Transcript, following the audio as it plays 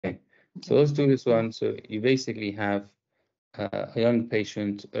So let's do this one. So you basically have a young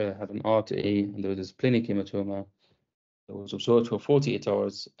patient had an RTA and there was a splenic hematoma. It was observed for 48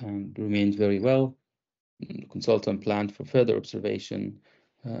 hours and remained very well. The consultant planned for further observation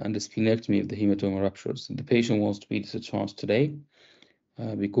and the splenectomy if the hematoma ruptures. The patient wants to be discharged today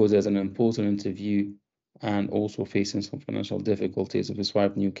because there's an important interview and also facing some financial difficulties of his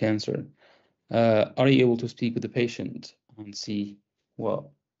wife new cancer. Are you able to speak with the patient and see what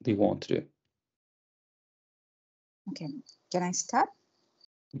they want to do? Okay, can I start?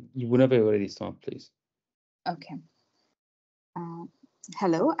 Whenever you're ready, start, please. Okay.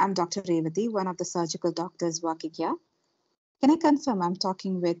 Hello, I'm Dr. Revati, one of the surgical doctors working here. Can I confirm I'm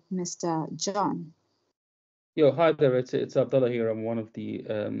talking with Mr. John? Yo, hi there. It's Abdullah here. I'm one of the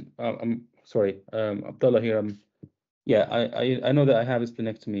I'm sorry, Abdullah here. Yeah, I know that I have a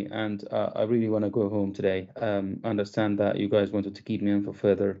splenectomy and I really want to go home today. I understand that you guys wanted to keep me in for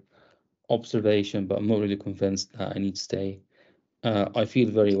further observation, but I'm not really convinced that I need to stay. I feel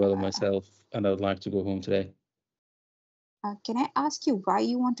very well myself and I would like to go home today. Can I ask you why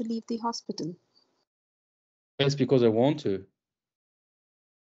you want to leave the hospital? It's because I want to.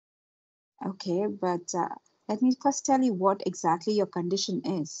 Okay, but let me first tell you what exactly your condition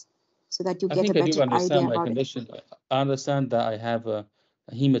is so that you I get a think I do better understand idea my about it. condition. I understand that I have a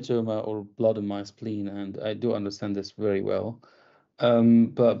hematoma or blood in my spleen, and I do understand this very well.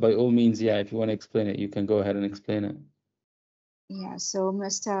 But by all means, yeah, if you want to explain it, you can go ahead and explain it. Yeah, so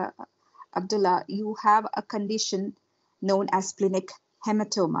Mr. Abdullah, you have a condition known as splenic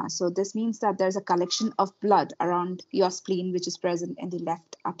hematoma. So this means that there's a collection of blood around your spleen, which is present in the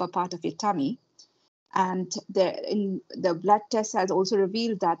left upper part of your tummy. And the blood test has also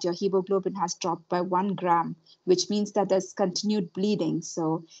revealed that your hemoglobin has dropped by 1 gram, which means that there's continued bleeding.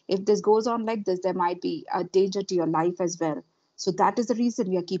 So if this goes on like this, there might be a danger to your life as well. So that is the reason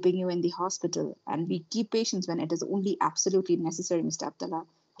we are keeping you in the hospital. And we keep patients when it is only absolutely necessary, Mr. Abdullah.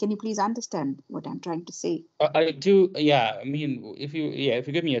 Can you please understand what I'm trying to say? I do, yeah. I mean, if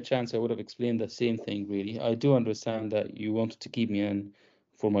you give me a chance, I would have explained the same thing, really. I do understand that you wanted to keep me in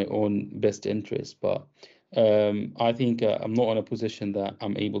for my own best interest, but I think I'm not in a position that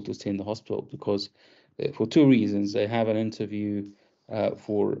I'm able to stay in the hospital because for two reasons. I have an interview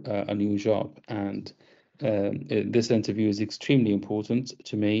for a new job, and this interview is extremely important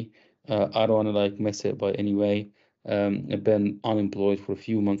to me. I don't want to like miss it by any way. I've been unemployed for a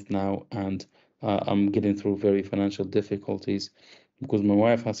few months now, and I'm getting through very financial difficulties because my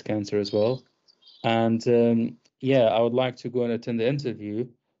wife has cancer as well. And yeah, I would like to go and attend the interview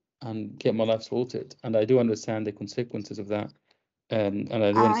and get my life sorted. And I do understand the consequences of that. And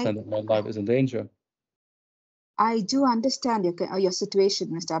I do understand that my life is in danger. I do understand your situation,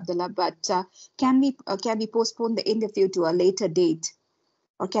 Mr. Abdullah, but can we postpone the interview to a later date,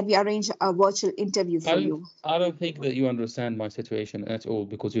 or can we arrange a virtual interview for you? I don't think that you understand my situation at all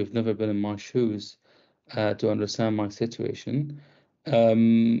because you've never been in my shoes to understand my situation.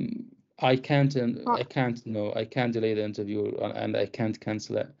 I can't delay the interview and I can't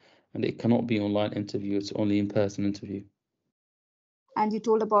cancel it. And it cannot be online interview. It's only in-person interview. And you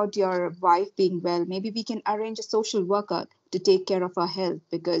told about your wife being well. Maybe we can arrange a social worker to take care of her health,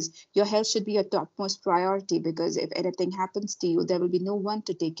 because your health should be your topmost priority, because if anything happens to you, there will be no one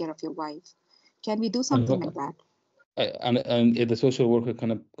to take care of your wife. Can we do something like that? And if the social worker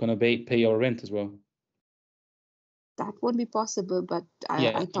gonna pay your rent as well. That won't be possible, but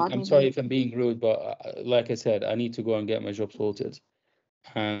Yeah, I thought I'm maybe. sorry if I'm being rude, but like I said, I need to go and get my job sorted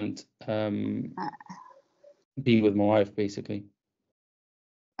and be with my wife, basically.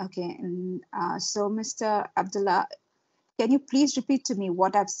 Okay, so Mr. Abdullah, can you please repeat to me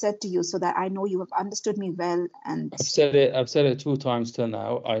what I've said to you so that I know you have understood me well? And I've said it 2 times till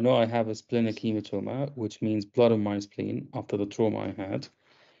now. I know I have a splenic hematoma, which means blood on my spleen after the trauma I had.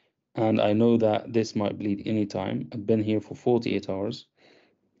 And I know that this might bleed anytime. I've been here for 48 hours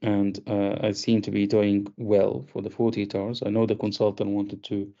and I seem to be doing well for the 48 hours. I know the consultant wanted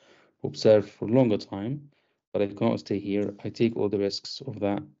to observe for a longer time, but I cannot stay here. I take all the risks of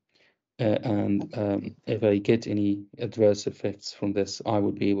that. And if I get any adverse effects from this, I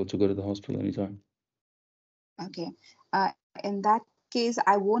would be able to go to the hospital anytime. okay, in that case,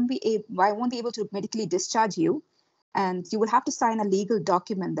 I won't be able to medically discharge you, and you will have to sign a legal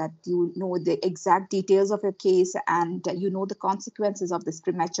document that you know the exact details of your case and you know the consequences of this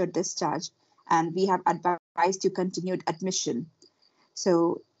premature discharge. And we have advised you continued admission.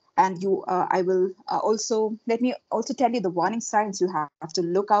 So, and you, I will also, let me also tell you the warning signs you have to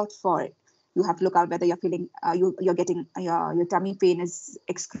look out for. You have to look out whether you're feeling, you're getting, your tummy pain is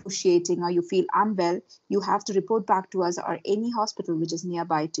excruciating or you feel unwell. You have to report back to us or any hospital which is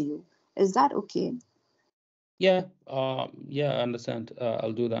nearby to you. Is that okay? Yeah, yeah, I understand.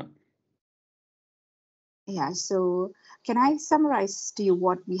 I'll do that. Yeah, so can I summarize to you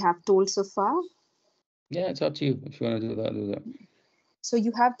what we have told so far? Yeah, it's up to you. If you want to do that, do that. So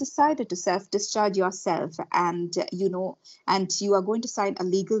you have decided to self-discharge yourself, and and you are going to sign a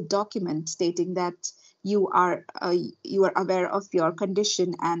legal document stating that you are aware of your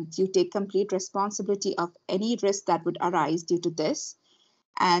condition and you take complete responsibility of any risk that would arise due to this.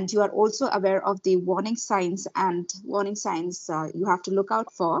 And you are also aware of the warning signs you have to look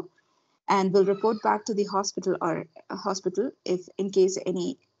out for, and will report back to the hospital or hospital if in case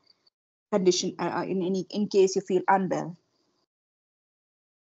any condition in case you feel unwell.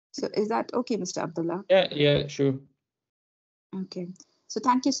 So is that okay, Mr. Abdullah? Yeah, yeah, sure. Okay. So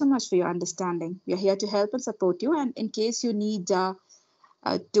thank you so much for your understanding. We are here to help and support you. And in case you need to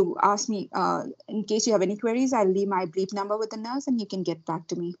ask me, in case you have any queries, I'll leave my brief number with the nurse and you can get back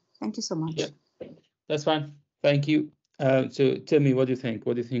to me. Thank you so much. Yeah, that's fine. Thank you. So tell me, what do you think?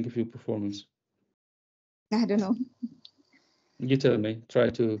 What do you think of your performance? I don't know. You tell me.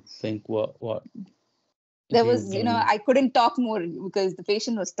 Try to think what There you've was, done. I couldn't talk more because the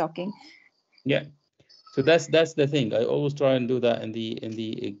patient was talking. Yeah. So that's the thing. I always try and do that in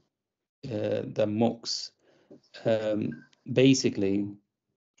the mocks. Basically,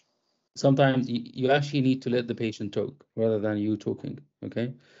 sometimes you actually need to let the patient talk rather than you talking.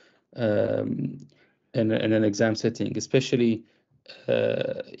 Okay. Um, in an exam setting, especially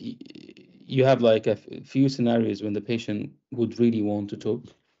you have like a few scenarios when the patient would really want to talk.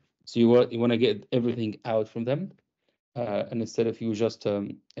 So you want to get everything out from them, and instead of you just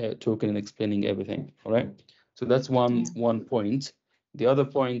talking and explaining everything. All right. So that's one point. The other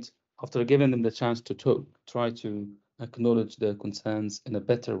point, after giving them the chance to talk, try to acknowledge their concerns in a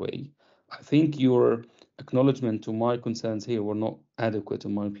better way. I think your acknowledgement to my concerns here were not adequate,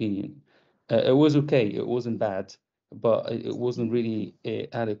 in my opinion. It was okay. It wasn't bad, but it wasn't really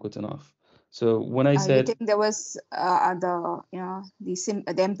adequate enough. So when I You said, think there was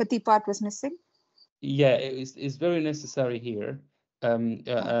the empathy part was missing? yeah, it's very necessary here.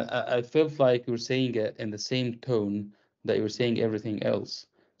 I felt like you were saying it in the same tone that you were saying everything else.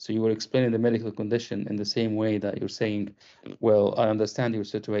 So you were explaining the medical condition in the same way that you're saying, well, I understand your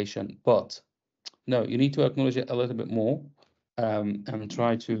situation, but no, you need to acknowledge it a little bit more, and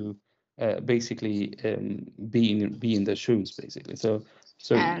try to basically be in the shoes, basically. So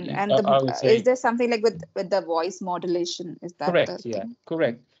And I would is say. there something like with the voice modulation? Is that the Correct, yeah, thing?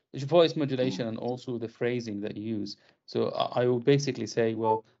 correct. It's voice Yeah. modulation and also the phrasing that you use. So I will basically say,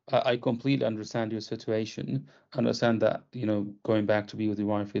 well, I completely understand your situation, understand that, going back to be with your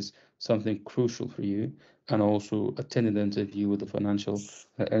wife is something crucial for you, and also attended an interview with the financial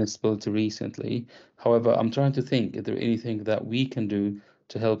instability recently. However, I'm trying to think, is there anything that we can do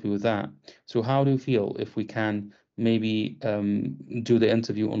to help you with that? So how do you feel if we can maybe do the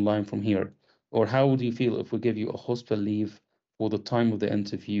interview online from here? Or how would you feel if we give you a hospital leave for the time of the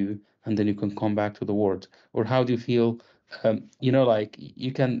interview, and then you can come back to the ward? Or how do you feel? Like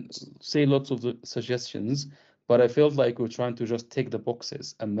you can say lots of the suggestions, but I felt like we're trying to just tick the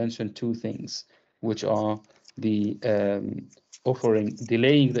boxes and mention two things, which are the offering,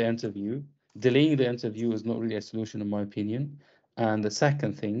 delaying the interview. Delaying the interview is not really a solution, in my opinion. And the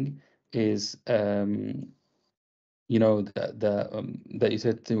second thing is that you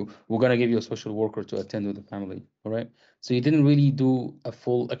said we're going to give you a social worker to attend with the family. All right, so you didn't really do a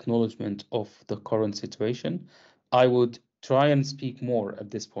full acknowledgement of the current situation. I would try and speak more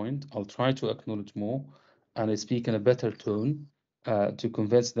at this point. I'll try to acknowledge more, and I speak in a better tone, to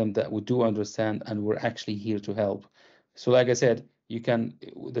convince them that we do understand and we're actually here to help. So like I said,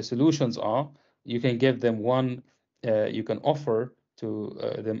 the solutions are, you can give them you can offer to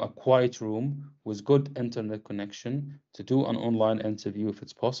them a quiet room with good internet connection to do an online interview if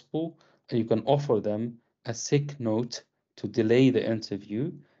it's possible. And you can offer them a sick note to delay the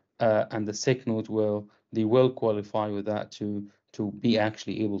interview, and the sick note they will qualify with that to be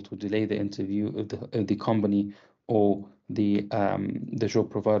actually able to delay the interview if the company or the job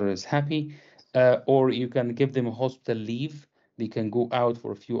provider is happy. Or you can give them a hospital leave. They can go out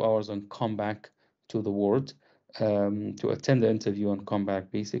for a few hours and come back to the ward, to attend the interview and come back,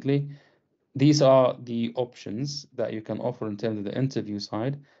 basically. These are the options that you can offer in terms of the interview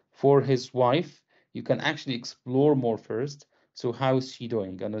side. For his wife, you can actually explore more first. So how is she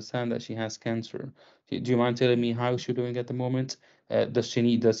doing? Understand that she has cancer. Do you mind telling me how is she doing at the moment? Does she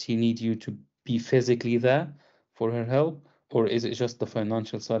need you to be physically there for her help? Or is it just the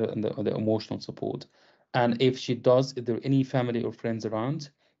financial side and the emotional support? And if she does, is there any family or friends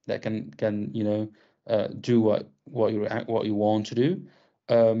around that can do what you want to do?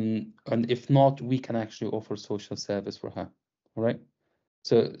 And if not, we can actually offer social service for her. All right.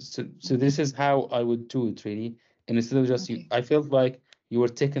 So this is how I would do it really. And instead of just Okay. I felt like you were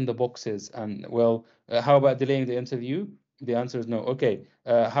ticking the boxes and well, how about delaying the interview? The answer is no. Okay.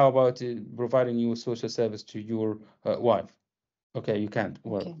 How about providing you social service to your wife? Okay, you can't.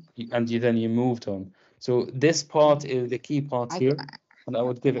 Well, Okay. and then you moved on. So this part is the key part I, here, and I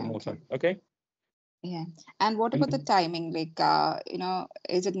would give it more okay. time. Okay. Yeah. And what about the And timing? Like,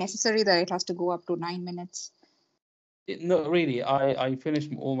 is it necessary that it has to go up to 9 minutes? no, really, I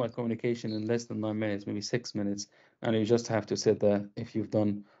finished all my communication in less than 9 minutes, maybe 6 minutes, and you just have to sit there if you've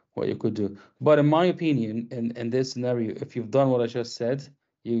done what you could do. But in my opinion, in this scenario, if you've done what I just said,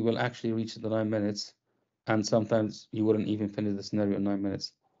 you will actually reach the 9 minutes, and sometimes you wouldn't even finish the scenario in 9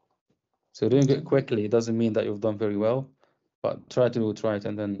 minutes. So doing it quickly doesn't mean that you've done very well, but try to do it right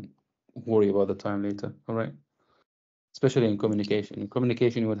and then worry about the time later. All right. Especially in communication. In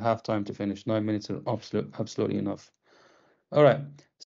communication, you would have time to finish. 9 minutes are absolutely enough. All right.